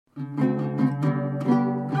Hello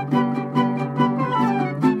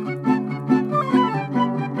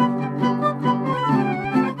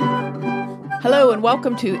and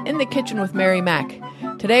welcome to In the Kitchen with Mary Mac.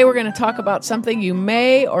 Today we're going to talk about something you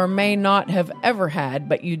may or may not have ever had,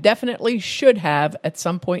 but you definitely should have at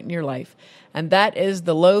some point in your life, and that is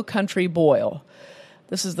the low country boil.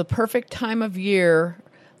 This is the perfect time of year,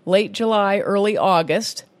 late July, early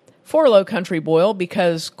August, for low country boil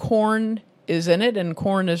because corn is in it and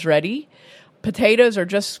corn is ready. Potatoes are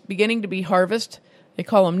just beginning to be harvested. They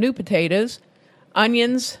call them new potatoes.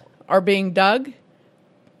 Onions are being dug.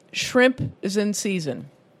 Shrimp is in season.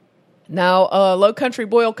 Now, a low country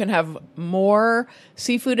boil can have more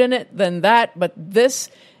seafood in it than that, but this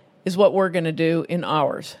is what we're going to do in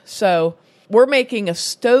ours. So we're making a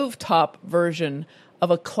stovetop version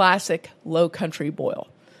of a classic low country boil.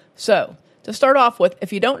 So to start off with,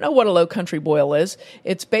 if you don't know what a low country boil is,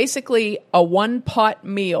 it's basically a one-pot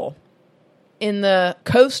meal. In the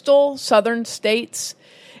coastal southern states,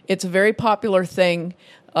 it's a very popular thing,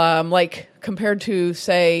 like compared to,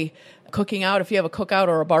 say, cooking out, if you have a cookout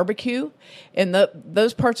or a barbecue. In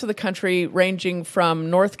those parts of the country ranging from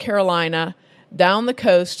North Carolina down the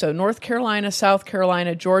coast, so North Carolina, South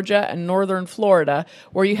Carolina, Georgia, and northern Florida,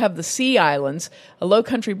 where you have the sea islands, a low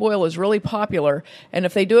country boil is really popular. And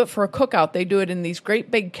if they do it for a cookout, they do it in these great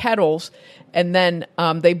big kettles, and then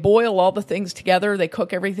they boil all the things together, they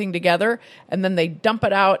cook everything together, and then they dump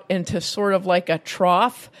it out into sort of like a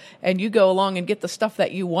trough, and you go along and get the stuff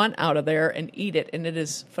that you want out of there and eat it, and it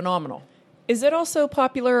is phenomenal. Is it also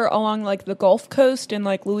popular along like the Gulf Coast in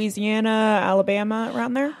like Louisiana, Alabama,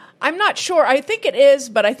 around there? I'm not sure. I think it is,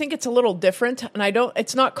 but I think it's a little different. And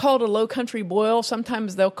it's not called a low country boil.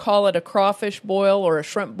 Sometimes they'll call it a crawfish boil or a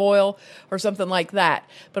shrimp boil or something like that.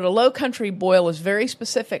 But a low country boil is very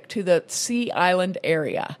specific to the sea island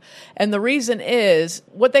area. And the reason is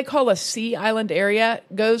what they call a sea island area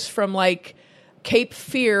goes from like Cape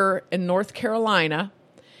Fear in North Carolina,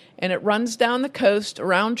 and it runs down the coast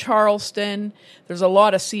around Charleston. There's a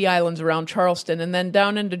lot of sea islands around Charleston. And then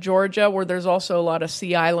down into Georgia, where there's also a lot of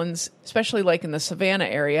sea islands, especially like in the Savannah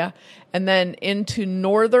area. And then into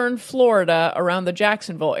northern Florida around the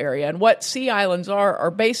Jacksonville area. And what sea islands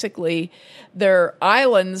are basically they're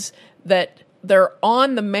islands that they're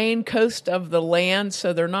on the main coast of the land,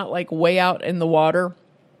 so they're not like way out in the water.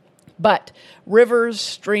 But rivers,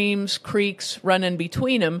 streams, creeks run in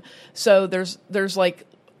between them. So there's like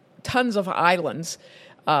tons of islands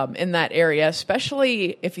in that area,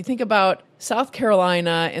 especially if you think about South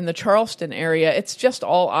Carolina in the Charleston area. It's just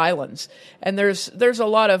all islands, and there's a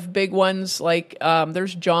lot of big ones like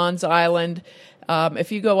there's John's Island.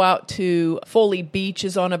 If you go out to Foley Beach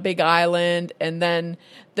is on a big island, and then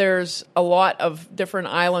there's a lot of different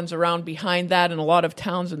islands around behind that, and a lot of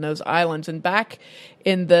towns in those islands. And back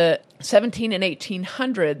in the 17 and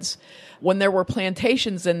 1800s, when there were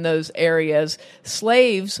plantations in those areas,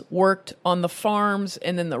 slaves worked on the farms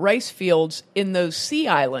and in the rice fields in those sea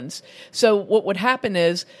islands. So what would happen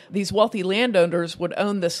is these wealthy landowners would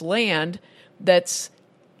own this land that's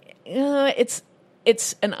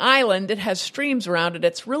it's an island. It has streams around it.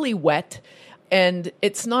 It's really wet, and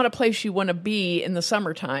it's not a place you want to be in the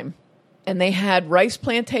summertime. And they had rice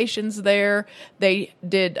plantations there. They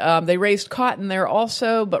raised cotton there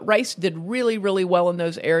also, but rice did really, really well in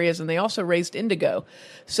those areas, and they also raised indigo.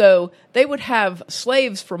 So they would have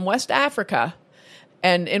slaves from West Africa,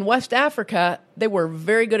 and in West Africa, they were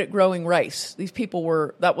very good at growing rice. These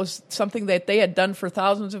people that was something that they had done for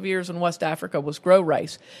thousands of years in West Africa, was grow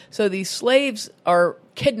rice. So these slaves are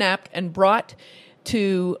kidnapped and brought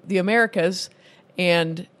to the Americas,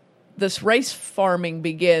 and this rice farming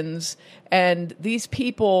begins, and these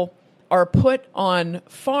people are put on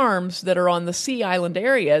farms that are on the sea island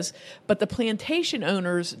areas, but the plantation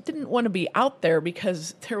owners didn't want to be out there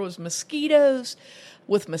because there was mosquitoes.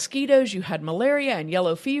 With mosquitoes, you had malaria and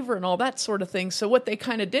yellow fever and all that sort of thing. So what they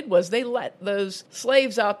kind of did was they let those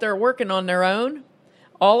slaves out there working on their own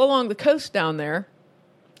all along the coast down there,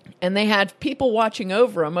 and they had people watching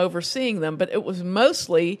over them, overseeing them, but it was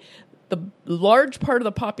mostly the large part of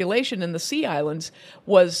the population in the sea islands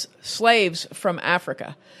was slaves from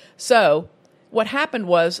Africa. So what happened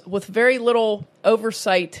was, with very little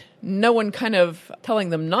oversight, no one kind of telling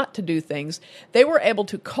them not to do things, they were able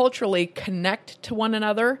to culturally connect to one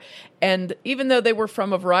another. And even though they were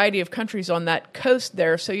from a variety of countries on that coast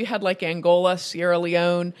there, so you had like Angola, Sierra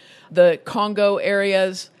Leone, the Congo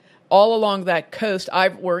areas, all along that coast,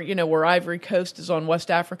 where Ivory Coast is on West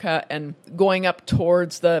Africa, and going up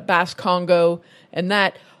towards the Basque Congo, and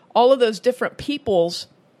that all of those different peoples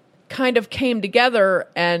kind of came together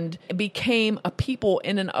and became a people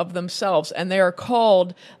in and of themselves. And they are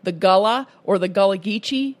called the Gullah or the Gullah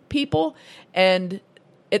Geechee people. And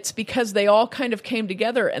it's because they all kind of came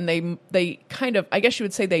together and they kind of, I guess you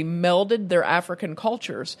would say, they melded their African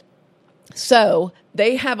cultures. So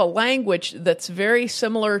they have a language that's very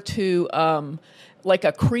similar to like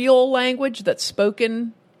a Creole language that's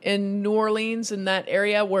spoken in New Orleans, in that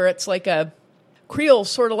area, where it's like a Creole,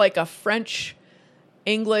 sort of like a French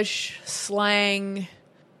English slang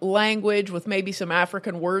language with maybe some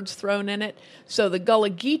African words thrown in it. So the Gullah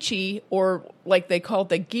Geechee, or like they call it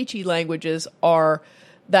the Geechee languages, are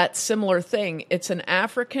that similar thing. It's an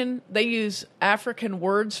African, they use African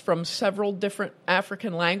words from several different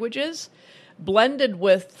African languages blended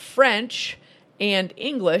with French and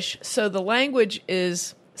English. So the language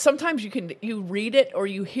is, sometimes you read it or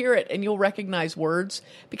you hear it and you'll recognize words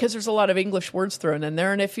because there's a lot of English words thrown in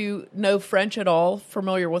there. And if you know French at all,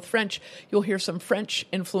 familiar with French, you'll hear some French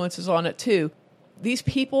influences on it too. These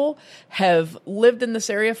people have lived in this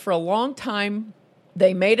area for a long time.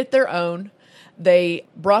 They made it their own. They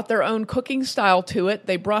brought their own cooking style to it.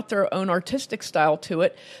 They brought their own artistic style to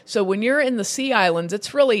it. So when you're in the Sea Islands,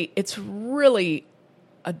 it's really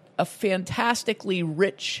a fantastically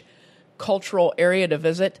rich cultural area to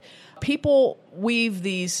visit. People weave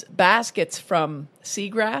these baskets from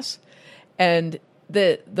seagrass, and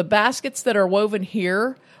the baskets that are woven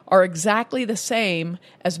here are exactly the same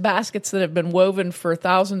as baskets that have been woven for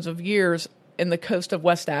thousands of years in the coast of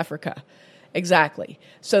West Africa. Exactly.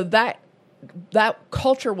 So that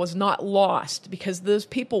culture was not lost because those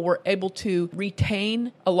people were able to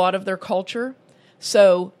retain a lot of their culture.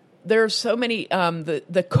 So there's so many,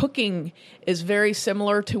 the cooking is very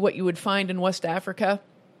similar to what you would find in West Africa.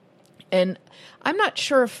 And I'm not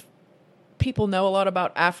sure if people know a lot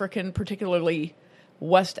about African, particularly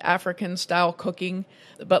West African style cooking,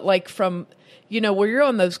 but like from, where you're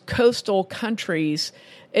on those coastal countries,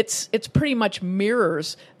 it's pretty much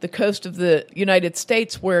mirrors the coast of the United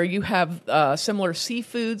States, where you have similar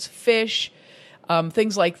seafoods, fish,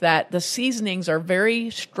 things like that. The seasonings are very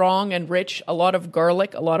strong and rich. A lot of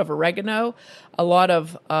garlic, a lot of oregano, a lot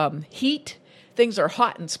of heat. Things are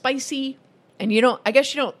hot and spicy. And I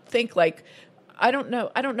guess you don't think like, I don't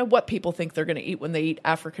know what people think they're going to eat when they eat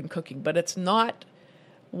African cooking, but it's not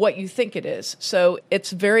what you think it is. So it's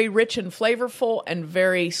very rich and flavorful and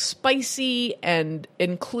very spicy and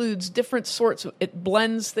includes different sorts. It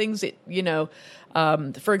blends things.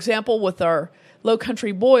 For example, with our low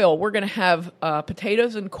country boil, we're going to have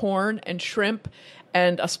potatoes and corn and shrimp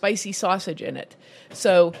and a spicy sausage in it.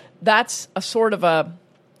 So that's a sort of a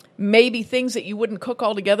maybe things that you wouldn't cook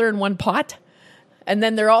all together in one pot. And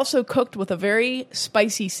then they're also cooked with a very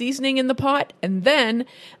spicy seasoning in the pot. And then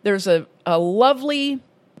there's a lovely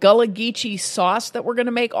Gullah Geechee sauce that we're going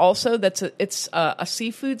to make also. It's a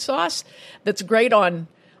seafood sauce that's great on,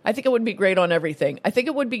 I think it would be great on everything. I think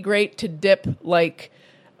it would be great to dip like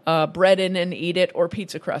bread in and eat it, or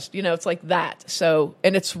pizza crust. It's like that. So,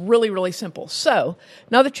 and it's really, really simple. So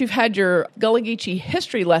now that you've had your Gullah Geechee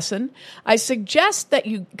history lesson, I suggest that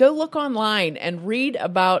you go look online and read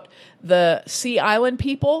about the Sea Island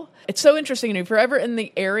people. It's so interesting. If you're ever in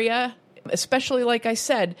the area, especially like I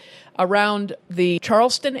said, around the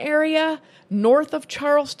Charleston area, north of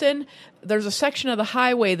Charleston, there's a section of the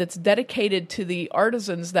highway that's dedicated to the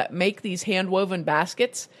artisans that make these hand-woven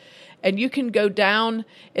baskets. And you can go down,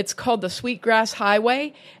 it's called the Sweetgrass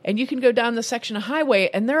Highway, and you can go down the section of highway,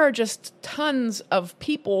 and there are just tons of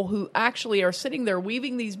people who actually are sitting there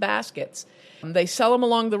weaving these baskets. They sell them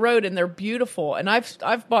along the road, and they're beautiful. And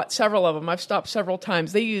I've bought several of them. I've stopped several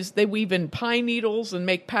times. They weave in pine needles and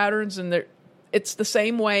make patterns, and it's the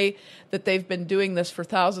same way that they've been doing this for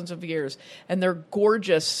thousands of years. And they're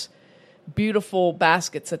gorgeous, beautiful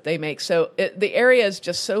baskets that they make. So the area is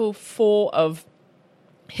just so full of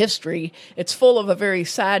history. It's full of a very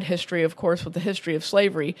sad history, of course, with the history of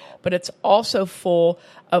slavery, but it's also full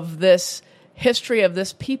of this history of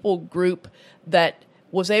this people group that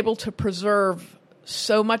was able to preserve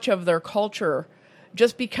so much of their culture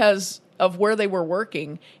just because of where they were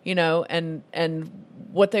working, and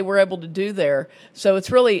what they were able to do there. So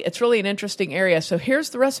it's really an interesting area. So here's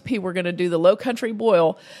the recipe. We're going to do the low country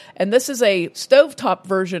boil, and this is a stovetop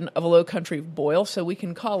version of a low country boil, so we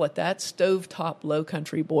can call it that, stovetop low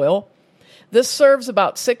country boil. This serves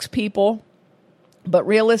about 6 people, but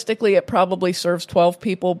realistically it probably serves 12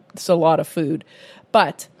 people. It's a lot of food.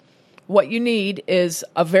 But what you need is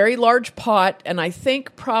a very large pot, and I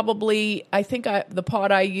think the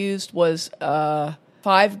pot I used was a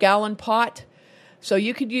 5-gallon pot. So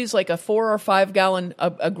you could use like a 4 or 5 gallon,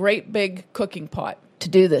 a great big cooking pot. to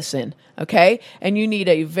do this in, okay? And you need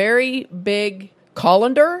a very big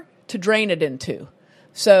colander to drain it into.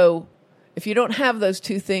 So if you don't have those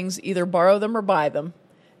two things, either borrow them or buy them.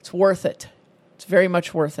 It's worth it. It's very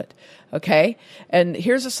much worth it, okay? And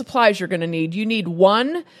here's the supplies you're going to need. You need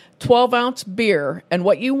one 12-ounce beer, and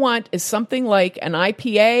what you want is something like an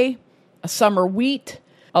IPA, a summer wheat,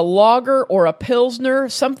 a lager, or a pilsner,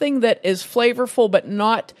 something that is flavorful but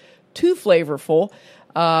not too flavorful.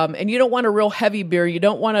 And you don't want a real heavy beer. You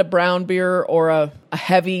don't want a brown beer or a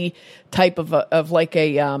heavy type of like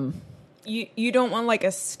a... You don't want like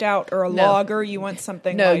a stout or a lager. You want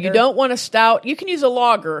something No, lighter. you don't want a stout. You can use a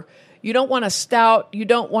lager. You don't want a stout. You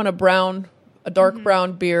don't want a dark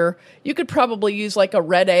brown beer. You could probably use like a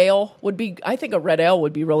red ale I think a red ale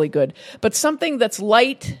would be really good. But something that's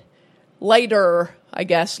lighter, I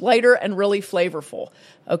guess, lighter and really flavorful.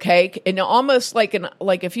 Okay, and almost like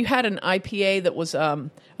if you had an IPA that was a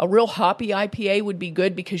real hoppy IPA would be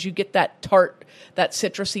good because you get that tart, that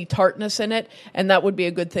citrusy tartness in it, and that would be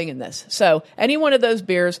a good thing in this. So any one of those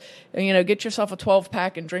beers, get yourself a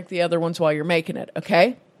 12-pack and drink the other ones while you're making it.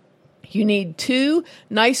 Okay. You need 2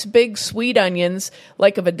 nice big sweet onions,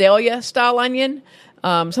 like a Vidalia style onion,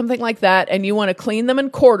 something like that, and you want to clean them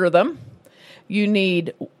and quarter them. You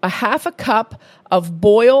need a half a cup of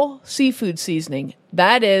Boyle seafood seasoning.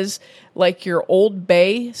 That is like your Old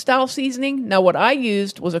Bay style seasoning. Now, what I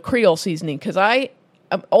used was a Creole seasoning because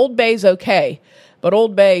Old Bay's okay, but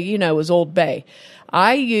Old Bay, is Old Bay.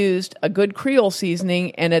 I used a good Creole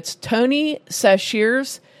seasoning, and it's Tony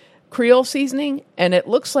Sashier's Creole seasoning, and it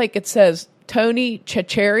looks like it says Tony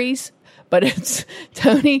Chachere's, but it's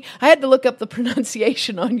Tony. I had to look up the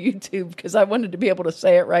pronunciation on YouTube because I wanted to be able to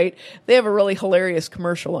say it right. They have a really hilarious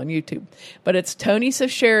commercial on YouTube, but it's Tony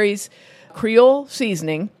Chachere's Creole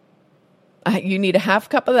seasoning. You need a half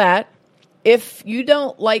cup of that. If you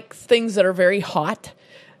don't like things that are very hot,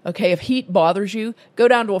 okay, if heat bothers you, go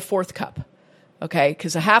down to a 4th cup, okay,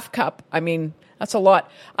 because a half cup, that's a lot.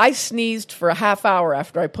 I sneezed for a half hour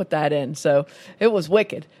after I put that in, so it was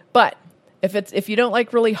wicked. But if you don't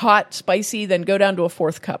like really hot, spicy, then go down to a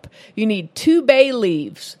 4th cup. You need 2 bay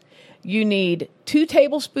leaves. You need 2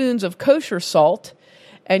 tablespoons of kosher salt,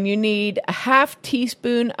 and you need a half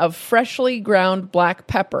teaspoon of freshly ground black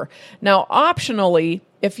pepper. Now, optionally,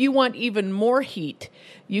 if you want even more heat,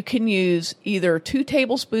 you can use either 2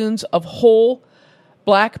 tablespoons of whole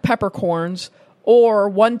black peppercorns or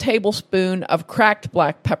 1 tablespoon of cracked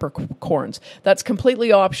black peppercorns. That's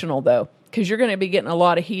completely optional, though, because you're going to be getting a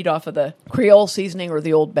lot of heat off of the Creole seasoning or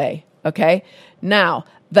the Old Bay, okay? Now,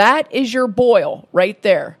 that is your boil right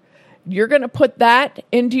there. You're going to put that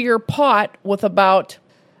into your pot with about,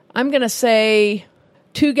 I'm going to say,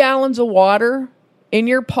 2 gallons of water in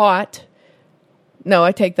your pot. No,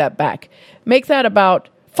 I take that back. Make that about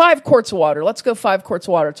 5 quarts of water. Let's go 5 quarts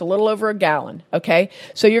of water. It's a little over a gallon, okay?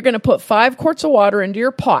 So you're going to put 5 quarts of water into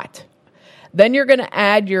your pot. Then you're going to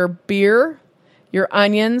add your beer, your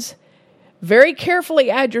onions. Very carefully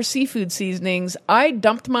add your seafood seasonings. I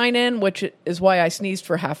dumped mine in, which is why I sneezed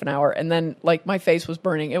for half an hour, and then my face was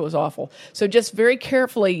burning. It was awful. So just very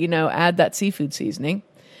carefully, add that seafood seasoning.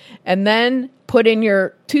 And then put in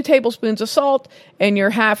your 2 tablespoons of salt and your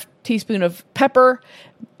half teaspoon of pepper.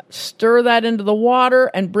 Stir that into the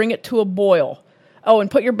water and bring it to a boil. Oh,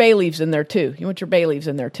 and put your bay leaves in there too. You want your bay leaves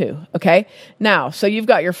in there too, okay? Now, so you've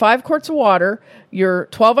got your 5 quarts of water, your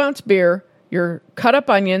 12-ounce beer, your cut-up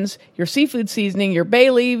onions, your seafood seasoning, your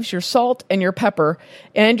bay leaves, your salt, and your pepper,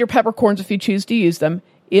 and your peppercorns if you choose to use them,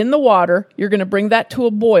 in the water. You're going to bring that to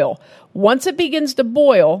a boil. Once it begins to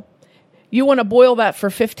boil, you want to boil that for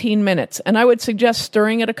 15 minutes. And I would suggest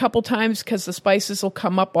stirring it a couple times because the spices will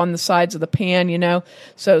come up on the sides of the pan,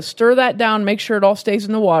 So stir that down, make sure it all stays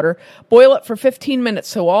in the water. Boil it for 15 minutes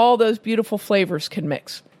so all those beautiful flavors can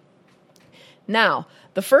mix. Now,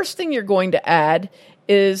 the first thing you're going to add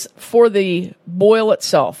is for the boil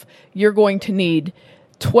itself. You're going to need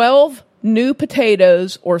 12 new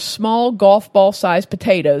potatoes or small golf ball sized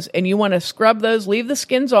potatoes, and you want to scrub those, leave the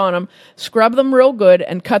skins on them, scrub them real good,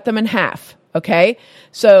 and cut them in half, okay?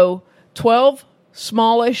 So 12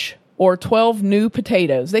 smallish or 12 new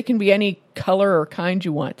potatoes. They can be any color or kind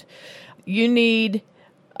you want. You need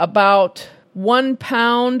about 1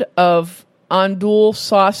 pound of andouille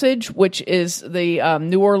sausage, which is the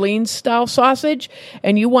New Orleans style sausage,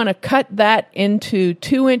 and you want to cut that into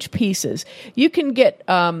 2-inch pieces. You can get,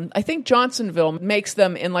 I think Johnsonville makes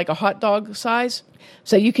them in like a hot dog size,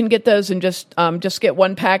 so you can get those and just get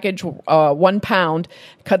one package, 1 pound,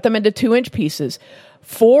 cut them into 2-inch pieces.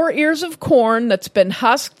 4 ears of corn that's been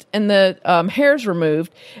husked and the hairs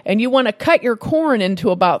removed, and you want to cut your corn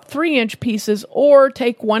into about 3-inch pieces, or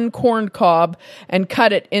take one corn cob and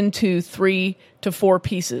cut it into 3 to 4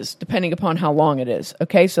 pieces, depending upon how long it is.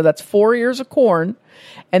 Okay, so that's 4 ears of corn.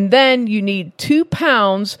 And then you need 2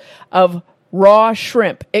 pounds of raw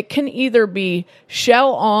shrimp. It can either be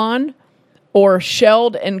shell on or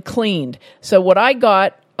shelled and cleaned. So what I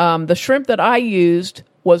got, the shrimp that I used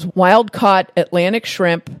was wild-caught Atlantic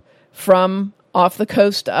shrimp from off the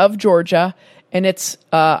coast of Georgia, and it's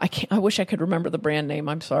I wish I could remember the brand name.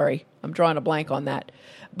 I'm sorry, I'm drawing a blank on that.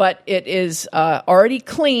 But it is already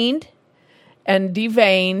cleaned and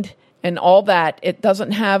deveined and all that. It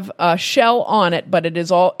doesn't have a shell on it, but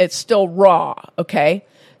it's still raw. Okay,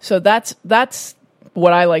 so that's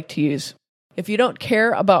what I like to use. If you don't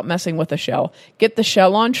care about messing with the shell, get the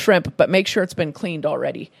shell on shrimp, but make sure it's been cleaned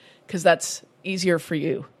already, because that's easier for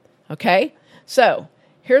you. Okay? So,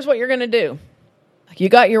 here's what you're going to do. You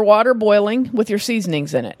got your water boiling with your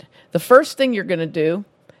seasonings in it. The first thing you're going to do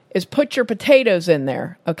is put your potatoes in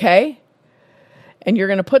there, okay? And you're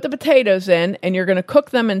going to put the potatoes in, and you're going to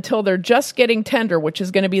cook them until they're just getting tender, which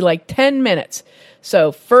is going to be like 10 minutes.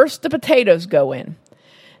 So, first the potatoes go in.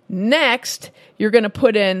 Next, you're going to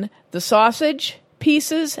put in the sausage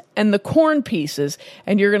pieces and the corn pieces,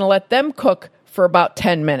 and you're going to let them cook for about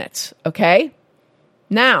 10 minutes, okay?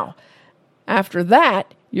 Now, after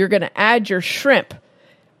that, you're going to add your shrimp.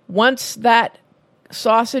 Once that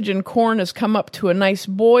sausage and corn has come up to a nice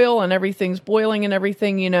boil and everything's boiling and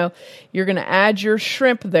everything, you're going to add your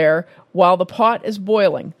shrimp there while the pot is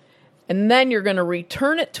boiling. And then you're going to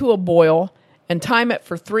return it to a boil and time it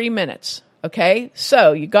for 3 minutes. Okay,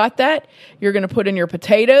 so you got that? You're going to put in your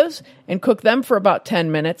potatoes and cook them for about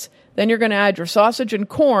 10 minutes. Then you're going to add your sausage and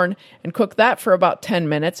corn and cook that for about 10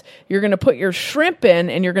 minutes. You're going to put your shrimp in,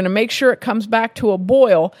 and you're going to make sure it comes back to a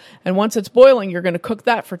boil. And once it's boiling, you're going to cook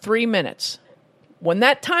that for 3 minutes. When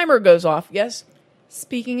that timer goes off, yes?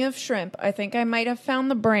 Speaking of shrimp, I think I might have found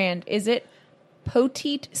the brand. Is it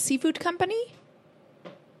Petite Seafood Company?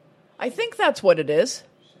 I think that's what it is.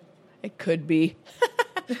 It could be.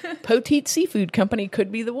 Petite Seafood Company could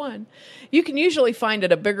be the one. You can usually find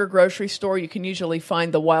at a bigger grocery store. You can usually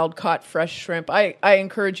find the wild-caught fresh shrimp. I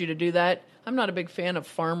encourage you to do that. I'm not a big fan of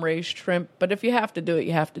farm-raised shrimp, but if you have to do it,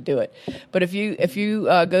 you have to do it. But if you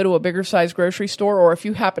go to a bigger-sized grocery store, or if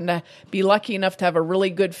you happen to be lucky enough to have a really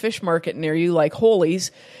good fish market near you, like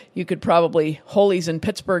Holy's, Holy's in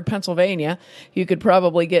Pittsburgh, Pennsylvania, you could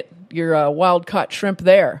probably get your wild-caught shrimp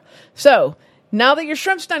there. So, now that your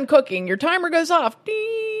shrimp's done cooking, your timer goes off.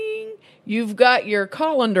 Ding! You've got your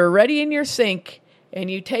colander ready in your sink, and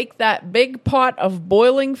you take that big pot of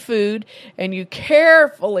boiling food, and you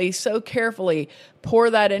so carefully pour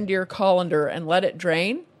that into your colander and let it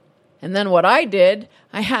drain. And then what I did,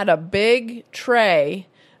 I had a big tray,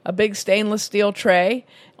 a big stainless steel tray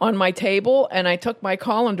on my table, and I took my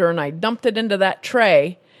colander and I dumped it into that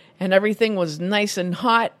tray, and everything was nice and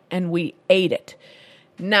hot, and we ate it.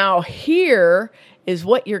 Now, here is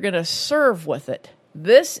what you're going to serve with it.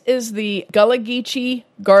 This is the Gullah Geechee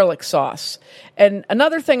garlic sauce. And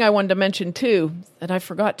another thing I wanted to mention, too, that I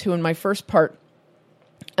forgot to in my first part,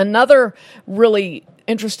 another really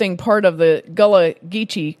interesting part of the Gullah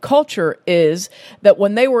Geechee culture is that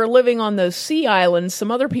when they were living on those sea islands,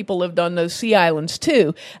 some other people lived on those sea islands,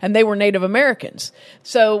 too, and they were Native Americans.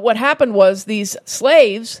 So what happened was these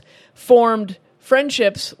slaves formed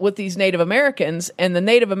friendships with these Native Americans, and the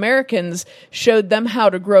Native Americans showed them how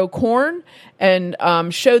to grow corn and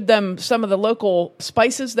showed them some of the local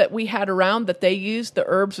spices that we had around that they used, the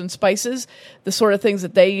herbs and spices, the sort of things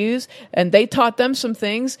that they use, and they taught them some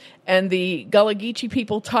things, and the Gullah Geechee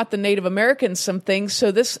people taught the Native Americans some things.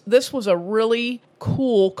 So this was a really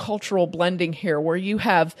cool cultural blending here, where you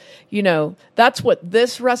have, that's what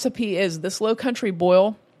this recipe is. This low country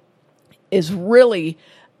boil is really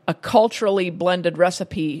a culturally blended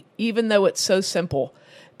recipe, even though it's so simple,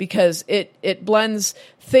 because it blends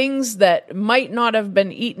things that might not have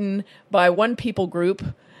been eaten by one people group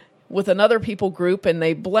with another people group, and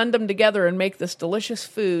they blend them together and make this delicious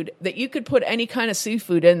food that you could put any kind of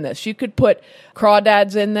seafood in this. You could put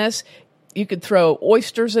crawdads in this. You could throw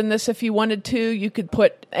oysters in this if you wanted to. You could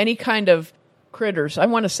put any kind of critters. I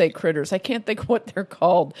want to say critters. I can't think of what they're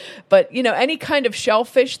called. But, any kind of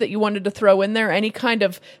shellfish that you wanted to throw in there, any kind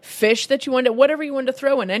of fish that you wanted, whatever you wanted to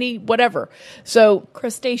throw in, any whatever. So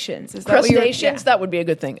crustaceans. Is that crustaceans, that would be a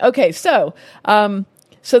good thing. Okay, so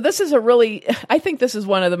this is I think this is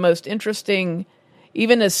one of the most interesting,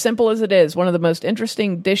 even as simple as it is, one of the most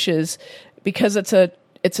interesting dishes, because it's a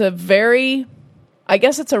really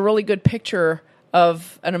good picture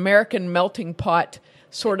of an American melting pot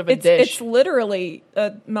sort of a dish. It's literally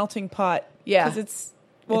a melting pot. Yeah. Because it's,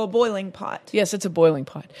 a boiling pot. Yes, it's a boiling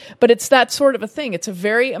pot. But it's that sort of a thing. It's a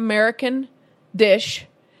very American dish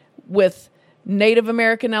with Native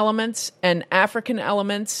American elements and African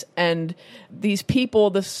elements, and these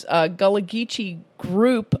people, this Gullah Geechee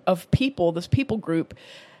group of people, this people group,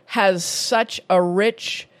 has such a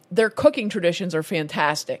rich, their cooking traditions are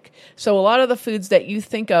fantastic. So a lot of the foods that you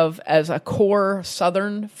think of as a core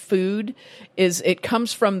Southern food it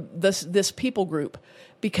comes from this people group,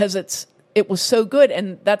 because it was so good.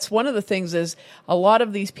 And that's one of the things is a lot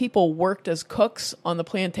of these people worked as cooks on the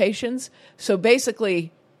plantations. So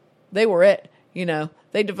basically they were it.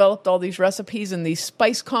 They developed all these recipes and these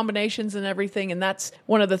spice combinations and everything. And that's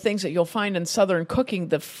one of the things that you'll find in Southern cooking,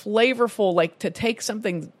 the flavorful, like to take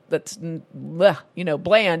something that's,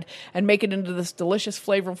 bland and make it into this delicious,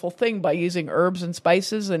 flavorful thing by using herbs and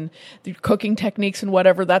spices and the cooking techniques and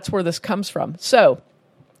whatever. That's where this comes from. So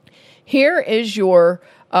here is your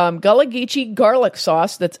Gullah Geechee garlic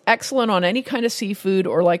sauce that's excellent on any kind of seafood,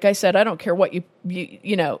 or like I said, I don't care what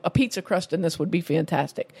a pizza crust in this would be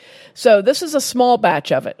fantastic. So this is a small batch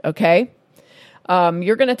of it, okay?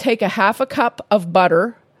 You're going to take a half a cup of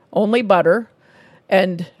butter, only butter,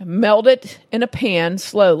 and melt it in a pan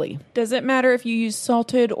slowly. Does it matter if you use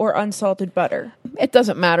salted or unsalted butter? It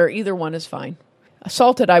doesn't matter. Either one is fine.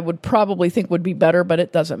 Salted I would probably think would be better, but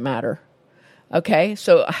it doesn't matter. Okay,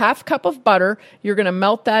 so a half cup of butter, you're going to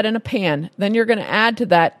melt that in a pan. Then you're going to add to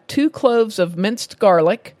that 2 cloves of minced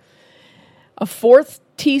garlic, a 1/4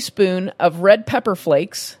 teaspoon of red pepper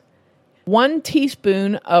flakes, 1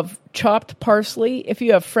 teaspoon of chopped parsley. If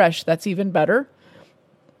you have fresh, that's even better.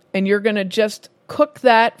 And you're going to just cook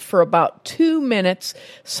that for about 2 minutes,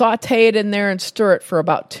 saute it in there and stir it for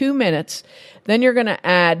about 2 minutes. Then you're going to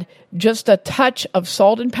add just a touch of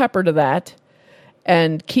salt and pepper to that,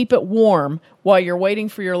 and keep it warm while you're waiting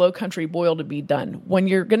for your low country boil to be done. When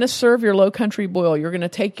you're going to serve your low country boil, you're going to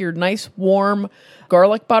take your nice warm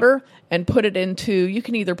garlic butter and put it into, you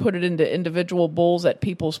can either put it into individual bowls at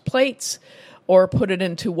people's plates or put it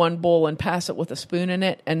into one bowl and pass it with a spoon in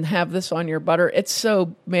it and have this on your butter. It's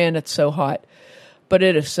so hot, but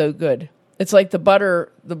it is so good. It's like the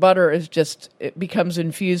butter is just, it becomes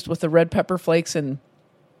infused with the red pepper flakes, and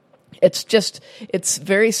it's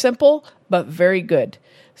very simple, but very good.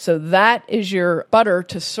 So that is your butter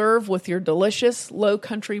to serve with your delicious low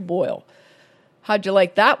country boil. How'd you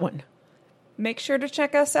like that one? Make sure to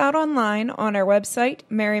check us out online on our website,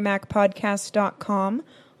 marymacpodcast.com,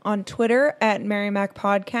 on Twitter at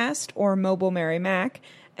marymacpodcast or Mobile Mary Mac,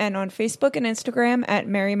 and on Facebook and Instagram at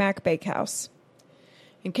Mary Mac Bakehouse.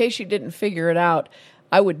 In case you didn't figure it out,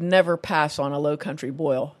 I would never pass on a low country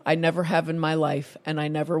boil. I never have in my life, and I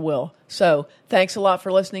never will. So thanks a lot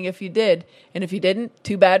for listening if you did. And if you didn't,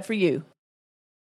 too bad for you.